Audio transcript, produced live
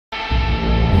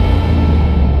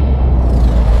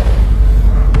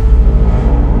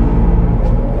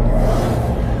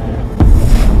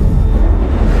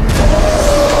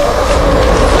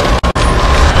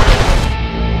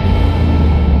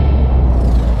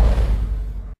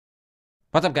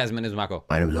What's up, guys? My name is Marco.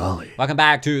 My name is Ollie. Welcome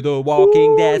back to The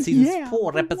Walking Dead Season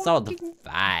 4, Episode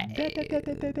 5.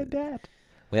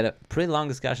 We had a pretty long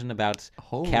discussion about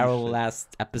Carol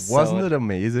last episode. Wasn't it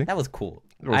amazing? That was cool.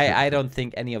 Was I don't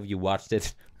think any of you watched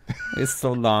it. It's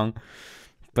so long.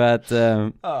 But,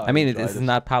 I mean, it's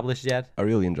not published yet. I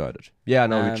really enjoyed it. Yeah,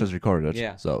 no, we just recorded it.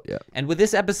 Yeah. So, yeah. And with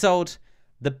this episode,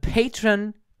 the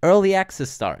patron early access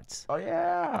starts. Oh,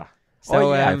 yeah.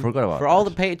 So, I forgot about for all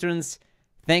the patrons,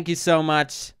 thank you so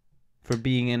much for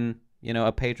being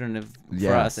a patron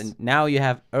for us. And now you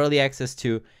have early access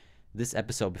to this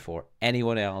episode before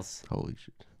anyone else. Holy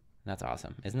shit. That's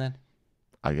awesome, isn't it?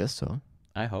 I guess so.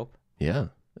 I hope. Yeah.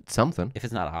 It's something. If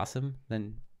it's not awesome,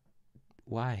 then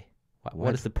why?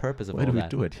 What is the purpose of all that? Why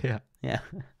do we do it? Yeah.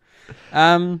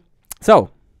 Yeah. So,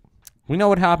 we know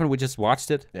what happened. We just watched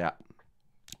it. Yeah.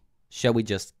 Shall we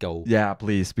just go? Yeah,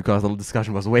 please, because the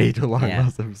discussion was way too long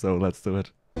last time, so let's do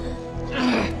it.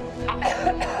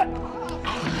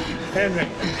 Henry,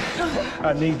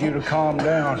 I need you to calm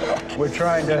down. We're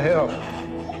trying to help.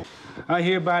 I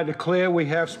hereby declare we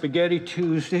have Spaghetti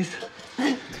Tuesdays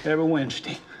every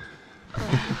Wednesday.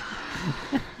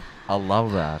 I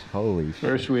love that. Holy shit.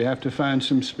 First, we have to find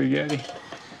some spaghetti.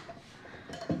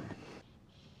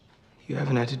 You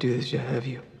haven't had to do this yet, have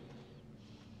you?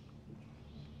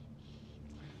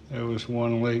 There was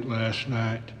one late last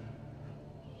night.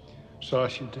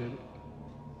 Sasha did it.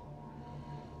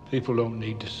 People don't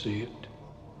need to see it.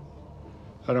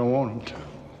 I don't want them to.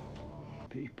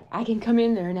 People. I can come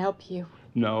in there and help you.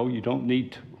 No, you don't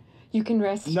need to. You can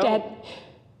rest, No.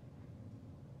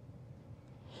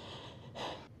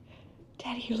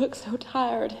 Daddy, you look so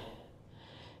tired.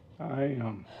 I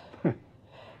am.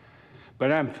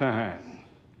 But I'm fine.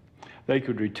 They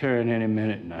could return any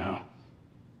minute now.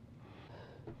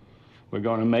 We're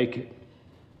gonna make it.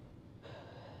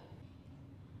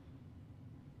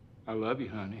 I love you,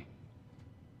 honey.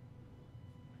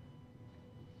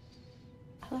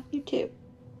 I love you too.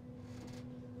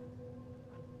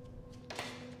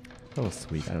 That was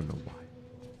sweet. I don't know why.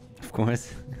 Of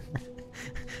course.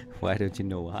 Why don't you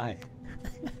know why?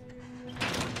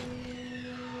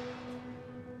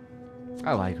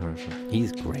 I like her.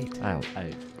 He's great. Oh, no.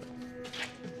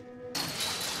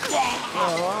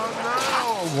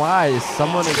 Why? Is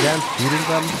someone again shooting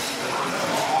them?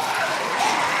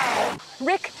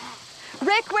 Rick!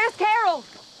 Rick, where's Carol?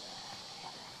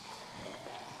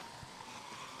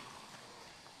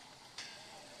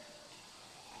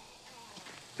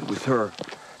 It was her.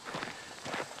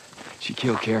 She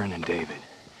killed Karen and David.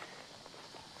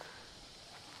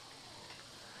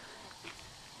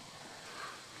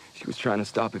 She was trying to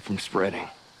stop it from spreading.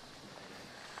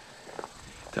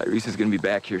 Tyrese is gonna be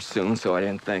back here soon, so I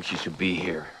didn't think she should be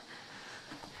here.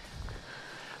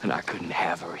 And I couldn't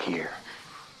have her here.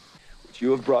 Would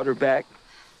you have brought her back?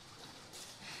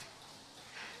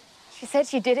 She said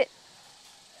she did it.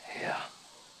 Yeah.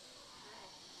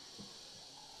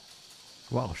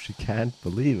 Wow, she can't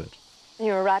believe it.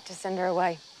 You were right to send her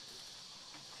away.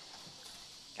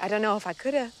 I don't know if I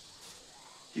could have.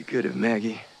 You could have,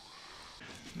 Maggie.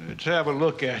 Let's have a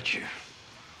look at you.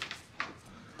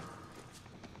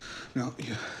 No,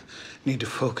 you need to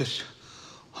focus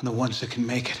on the ones that can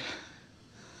make it.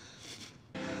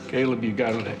 Caleb, you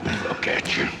gotta let me look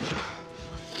at you.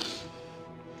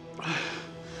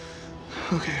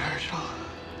 Okay, Herschel.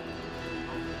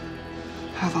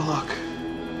 Have a look.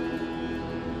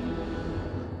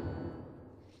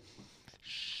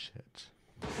 Shit.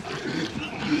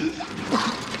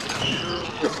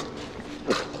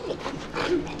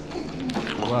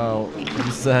 Wow,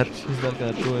 he said he's not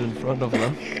gonna do it in front of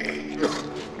them.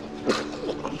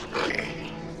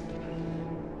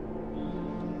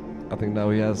 I think now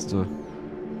he has to.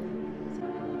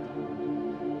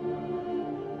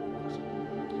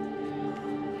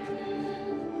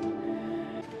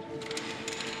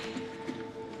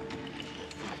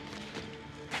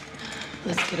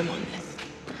 Let's get him on this.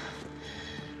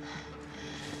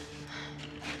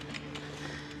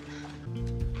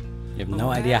 You have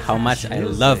no idea how much I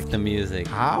love the music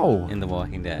How? in The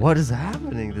Walking Dead. What is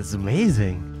happening? This is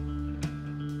amazing.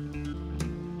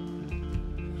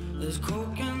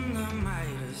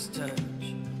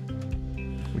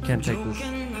 We can't take this,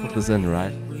 put this in,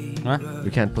 right? Huh?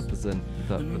 We can't put this in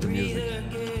with the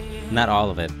music. Not all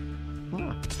of it.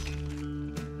 Ah,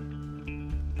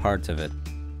 Parts of it.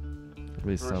 at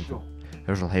least something.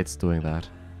 Herschel hates doing that.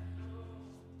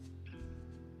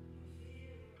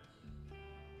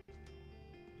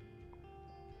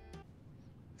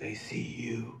 They see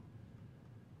you.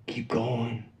 Keep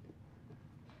going.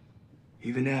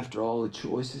 Even after all the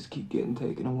choices keep getting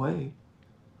taken away.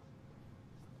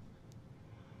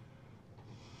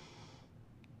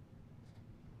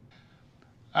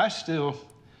 I still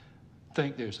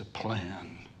think there's a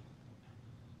plan.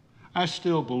 I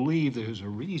still believe there's a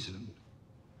reason.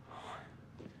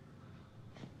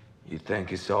 You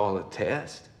think it's all a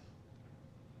test?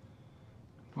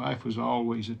 Life was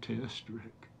always a test,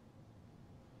 Rick.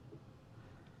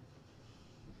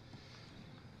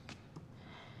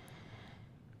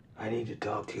 I need to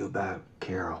talk to you about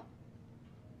Carol.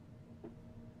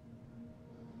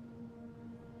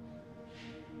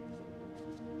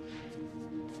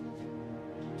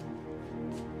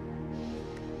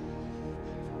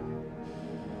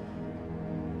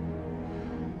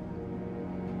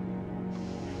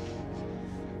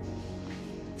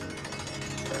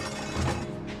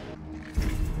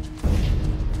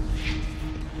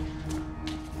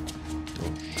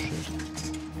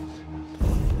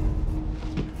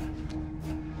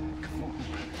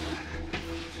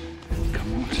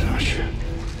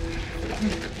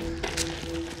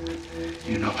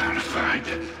 You know how to fight.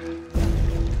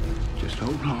 Just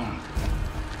hold on.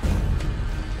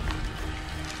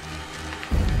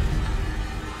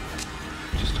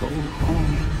 Just hold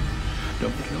on.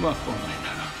 Don't give up on me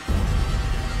now.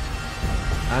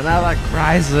 Another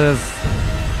crisis.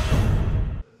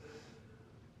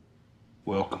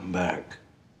 Welcome back.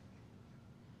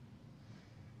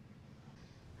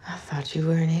 I thought you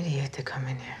were an idiot to come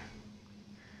in here.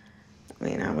 I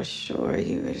mean, I was sure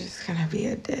you were just gonna be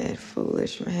a dead,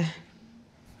 foolish man.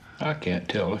 I can't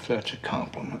tell if that's a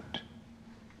compliment.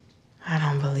 I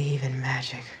don't believe in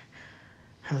magic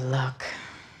or luck.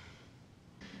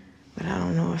 But I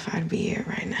don't know if I'd be here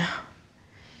right now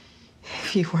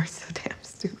if you weren't so damn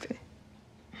stupid.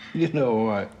 You know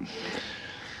what?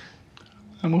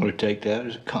 I'm gonna take that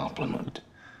as a compliment.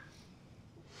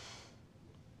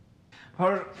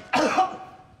 Hurry!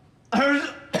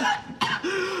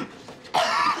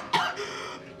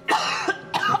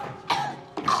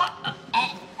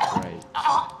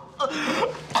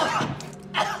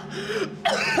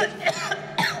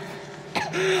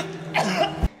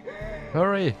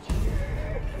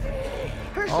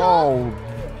 Oh!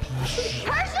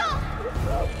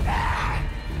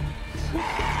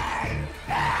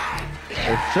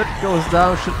 If shit goes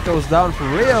down for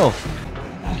real!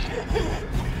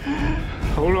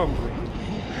 Hold on.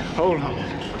 Hold on.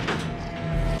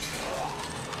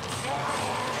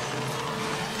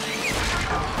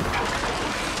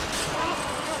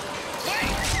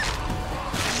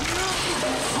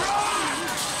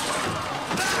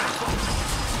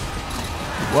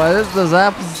 What is this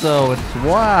episode?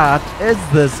 What is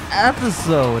this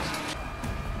episode?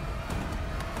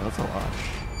 That's a lot.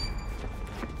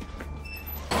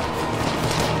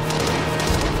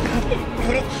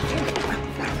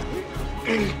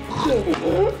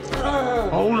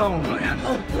 Hold on, man.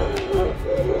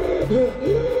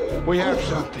 We have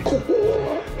something.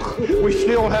 We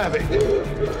still have it.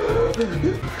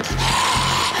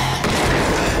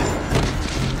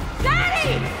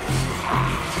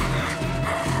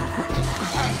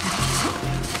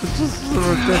 This is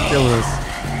ridiculous.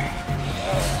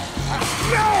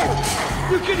 No!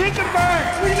 You can hit the bag!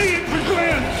 We need it for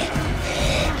Glenn!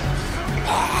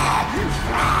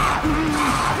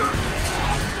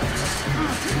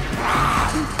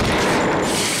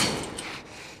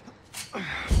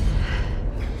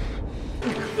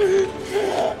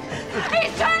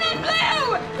 He's turning blue!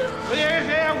 There's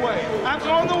airway. I'm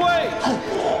on the way.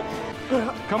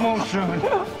 Come on, son.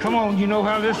 Come on. You know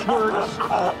how this works.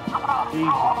 Easy.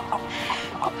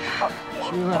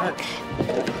 Relax.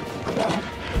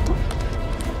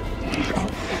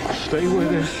 Stay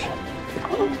with us.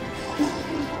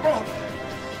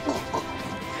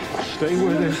 Stay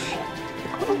with us.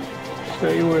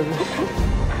 Stay with us.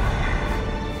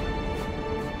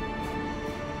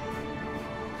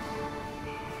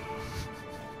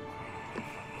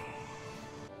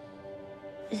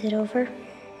 Is it over?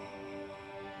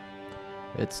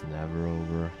 It's never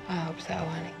over. I hope so,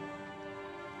 honey.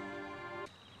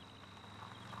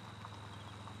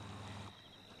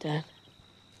 Dad,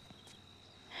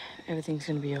 everything's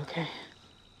gonna be okay.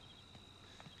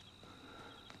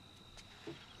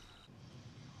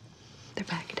 They're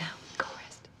backing down. Go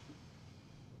rest.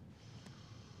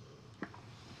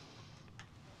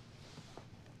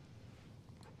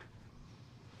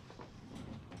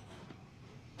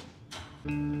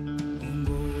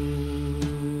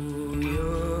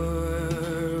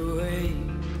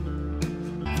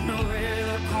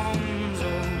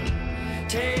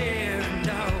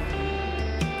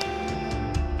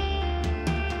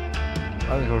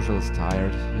 I think Herschel is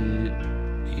tired.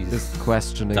 He's just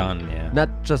questioning. Done, yeah.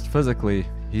 Not just physically,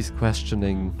 he's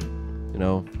questioning, you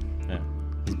know, Yeah.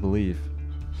 his belief.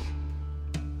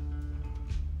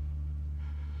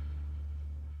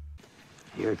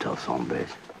 You're a tough son of a bitch.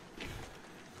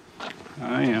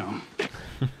 I am.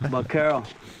 How about Carol?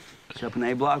 She up in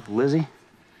A block with Lizzie?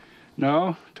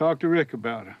 No, talk to Rick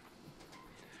about her.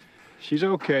 She's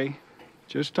okay.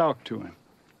 Just talk to him.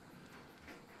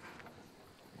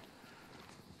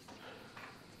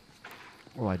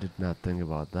 Oh, I did not think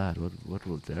about that. What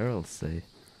will Daryl say?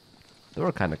 They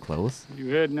were kind of close. You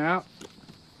heading out?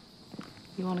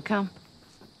 You want to come?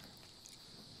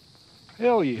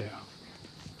 Hell yeah.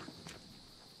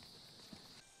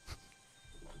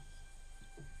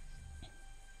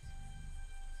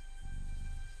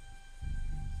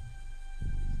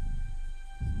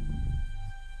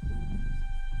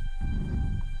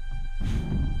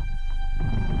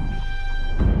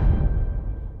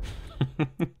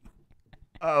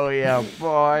 Oh yeah,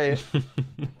 boy.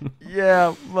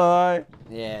 Yeah, boy.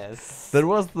 Yes. That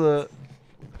was the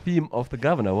theme of the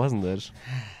governor, wasn't it?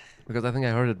 Because I think I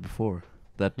heard it before.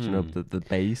 That you know the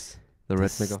bass, the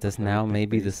rhythmic of Does the now bass.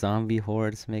 maybe the zombie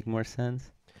hordes make more sense?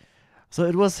 So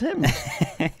it was him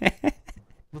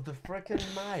with the freaking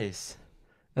mice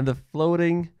and the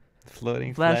floating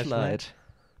flashlight,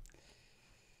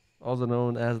 also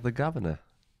known as the governor.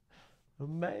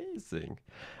 Amazing.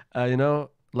 You know,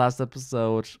 last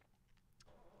episode,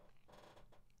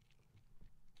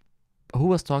 who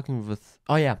was talking with?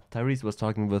 Oh yeah, Tyrese was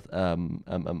talking with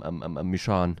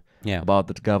Michonne about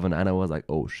the governor, and I was like,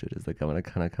 oh shit, is the governor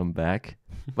gonna come back?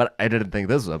 But I didn't think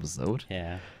this episode.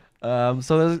 Yeah.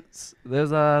 So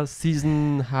there's a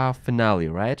season half finale,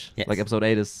 right? Yes. Like episode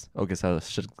 8 is okay. So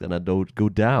shit's gonna go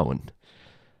down.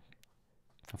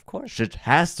 Of course. Shit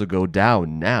has to go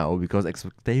down now because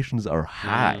expectations are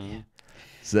high.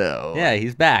 So Yeah,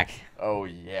 he's back. oh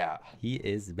yeah. He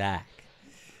is back.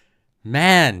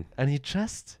 Man. And he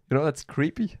just, you know, that's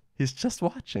creepy. He's just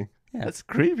watching. Yeah. That's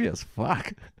creepy as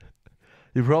fuck.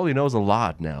 He probably knows a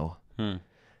lot now.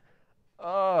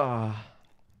 Oh.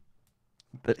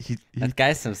 But he That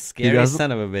guy's some scary doesn't-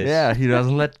 son of a bitch. Yeah, he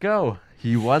doesn't let go.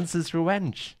 He wants his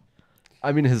revenge.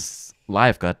 I mean, his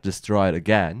life got destroyed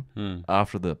again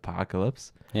after the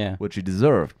apocalypse, Yeah. which he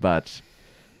deserved. But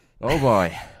oh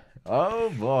boy, oh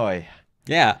boy.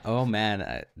 Yeah. Oh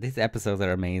man, these episodes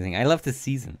are amazing. I love this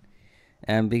season,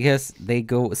 because they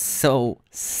go so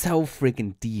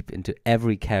freaking deep into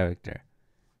every character,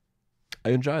 I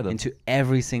enjoy them. into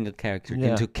every single character, Yeah.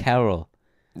 into Carol,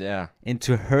 Yeah,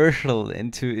 into Herschel,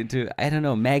 into I don't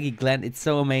know, Maggie, Glenn. It's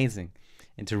so amazing.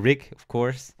 Into Rick, of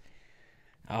course.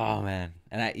 Oh man,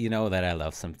 and you know that I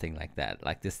love something like that,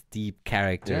 like this deep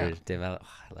character develop.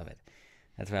 Oh, I love it.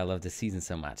 That's why I love this season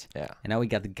so much. yeah. And now we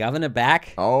got the governor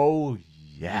back. Oh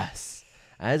yes,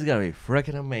 that's gonna be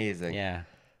freaking amazing. Yeah.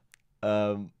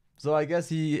 So I guess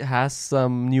he has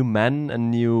some new men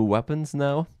and new weapons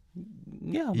now.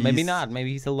 Yeah. Maybe He's- not.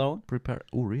 Maybe he's alone. Prepare.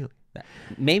 Oh really?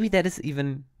 Maybe that is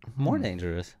even more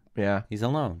dangerous. Yeah. He's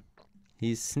alone.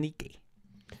 He's sneaky.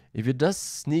 If he does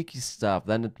sneaky stuff,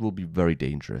 then it will be very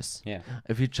dangerous. Yeah.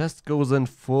 If he just goes in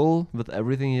full with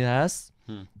everything he has,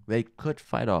 they could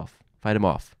fight him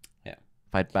off. Yeah.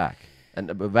 Fight back. And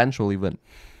eventually win.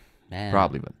 Man.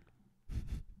 Probably win.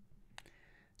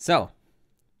 So.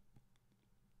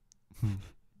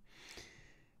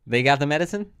 They got the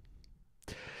medicine?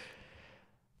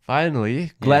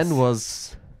 Finally, Glenn Yes.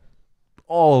 was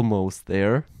almost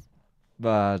there.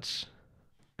 But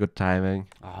good timing.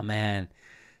 Oh man.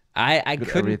 I Good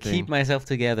couldn't everything. keep myself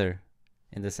together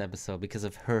in this episode because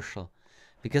of Herschel.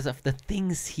 Because of the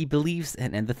things he believes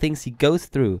in and the things he goes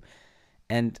through.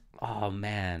 And oh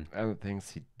man. And the things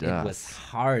he It does. was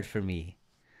hard for me.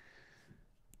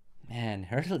 Man,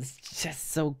 Herschel is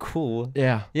just so cool.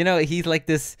 Yeah. You know, he's like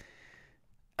this.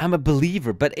 I'm a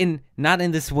believer, but not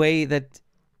in this way that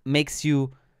makes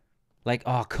you like,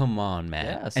 oh, come on,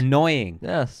 man. Yes. Annoying.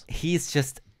 Yes. He's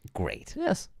just great.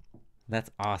 Yes. That's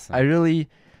awesome. I really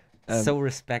I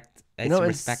respect in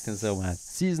him so much.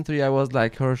 Season 3, I was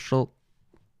like, Herschel,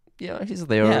 yeah, he's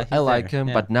there. Yeah, I he's like there, him.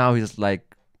 yeah. But now he's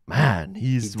like, man,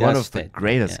 he's He one does of the fit,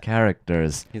 greatest yeah.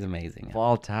 characters He's amazing. of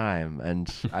all time.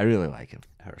 And I really like him.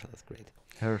 Herschel is great.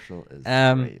 Herschel is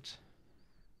great.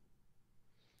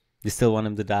 You still want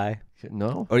him to die?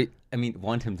 No? Or, I mean,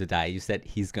 want him to die. You said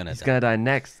he's gonna He's die. going to die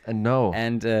next. And no.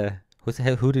 And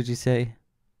who did you say?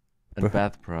 And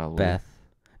Beth probably. Beth.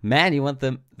 Man, you want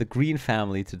the Green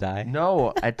family to die?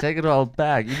 No, I take it all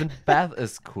back. Even Beth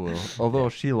is cool. Although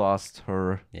she lost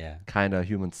her Yeah. kind of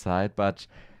human side. But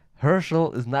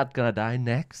Herschel is not going to die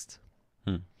next.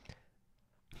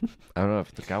 I don't know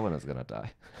if the governor's going to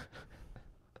die.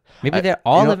 Maybe they're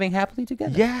all you know- living happily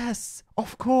together. Yes,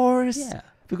 of course. Yeah.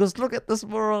 Because look at this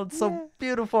world, so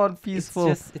beautiful and peaceful.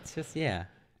 It's just, yeah,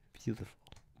 beautiful.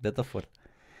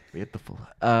 Beautiful.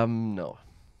 No.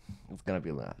 It's gonna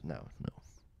be that. No.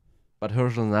 But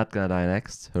Herschel's not gonna die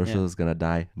next. Herschel is gonna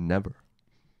die never.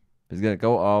 He's gonna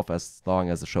go off as long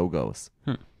as the show goes.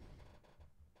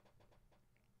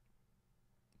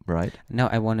 Right? No,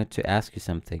 I wanted to ask you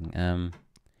something.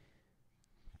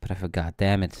 But I forgot.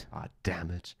 Damn it. Ah, damn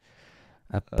it.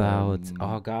 About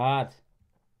oh god.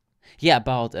 Yeah,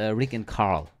 about Rick and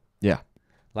Carl. Yeah.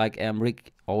 Like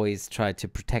Rick always tried to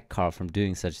protect Carl from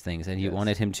doing such things, and he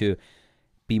wanted him to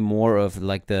be more of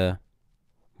like the,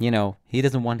 you know, he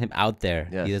doesn't want him out there.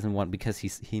 Yes. He doesn't want, because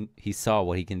he saw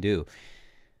what he can do.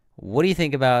 What do you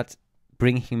think about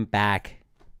bringing him back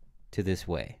to this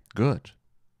way? Good.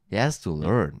 He has to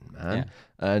learn, man.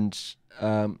 Yeah. And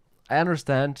I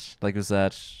understand, like you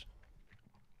said,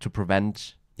 to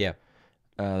prevent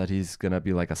that he's gonna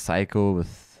be like a psycho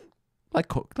with like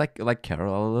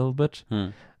Carol a little bit.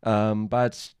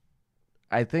 But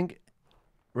I think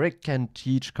Rick can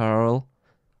teach Carl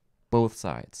both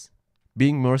sides.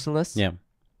 Being merciless,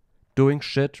 doing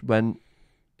shit when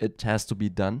it has to be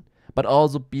done, but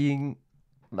also being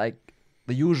like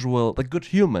the usual, the good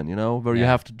human, you know, where you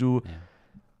have to do,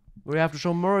 where you have to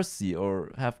show mercy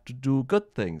or have to do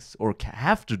good things or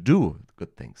have to do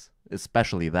good things,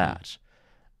 especially that.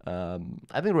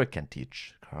 I think Rick can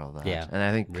teach Carl that. Yeah. And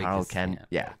I think Rick Carl is- can,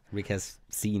 Rick has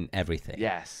seen everything.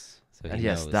 Yes. So And he he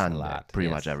has knows done a lot. pretty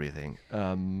Yes. much everything.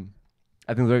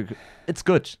 I think it's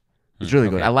good. It's really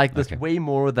good. Okay, I like this okay. way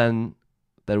more than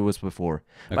it was before.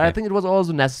 But I Okay. think it was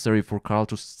also necessary for Carl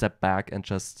to step back and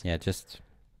just Just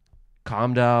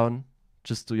calm down,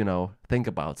 just to, you know, think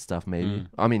about stuff maybe.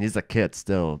 I mean, he's a kid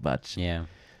still, but yeah.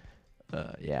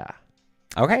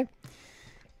 Okay.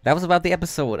 That was about the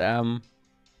episode.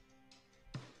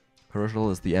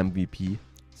 Herschel is the MVP.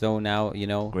 So now, you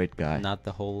know, Great guy. not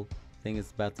the whole thing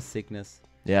is about the sickness.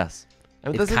 Yes.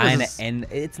 And It's this kind of is-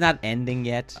 it's not ending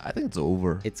yet. I think it's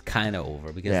over. It's kind of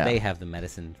over because Yeah. they have the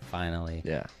medicine finally.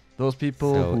 Yeah. Those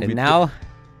people So, who we and now the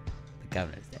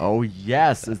governor's dead. Oh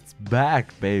yes, it's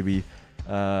back, baby.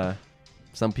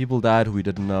 Some people died who we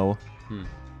didn't know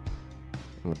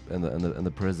in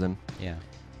the prison. Yeah.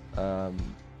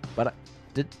 But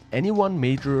did anyone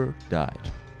major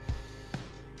died?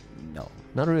 No,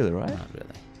 Not really, right? not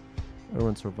really.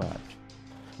 Everyone survived.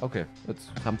 Okay, that's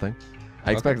something.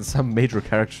 I expected some major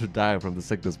character to die from the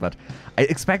sickness, but I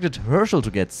expected Herschel to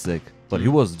get sick, but he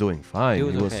was doing fine. He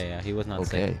was okay. Yeah, he was not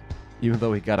okay, sick. even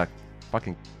though he got a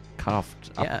fucking coughed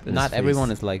up. Yeah, in not his everyone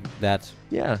face. is like that.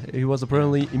 Yeah, he was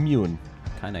apparently immune.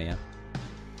 Kind of, yeah.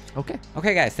 Okay.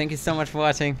 Okay, guys, thank you so much for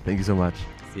watching. Thank you so much.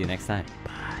 See you next time.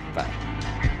 Bye.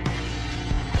 Bye.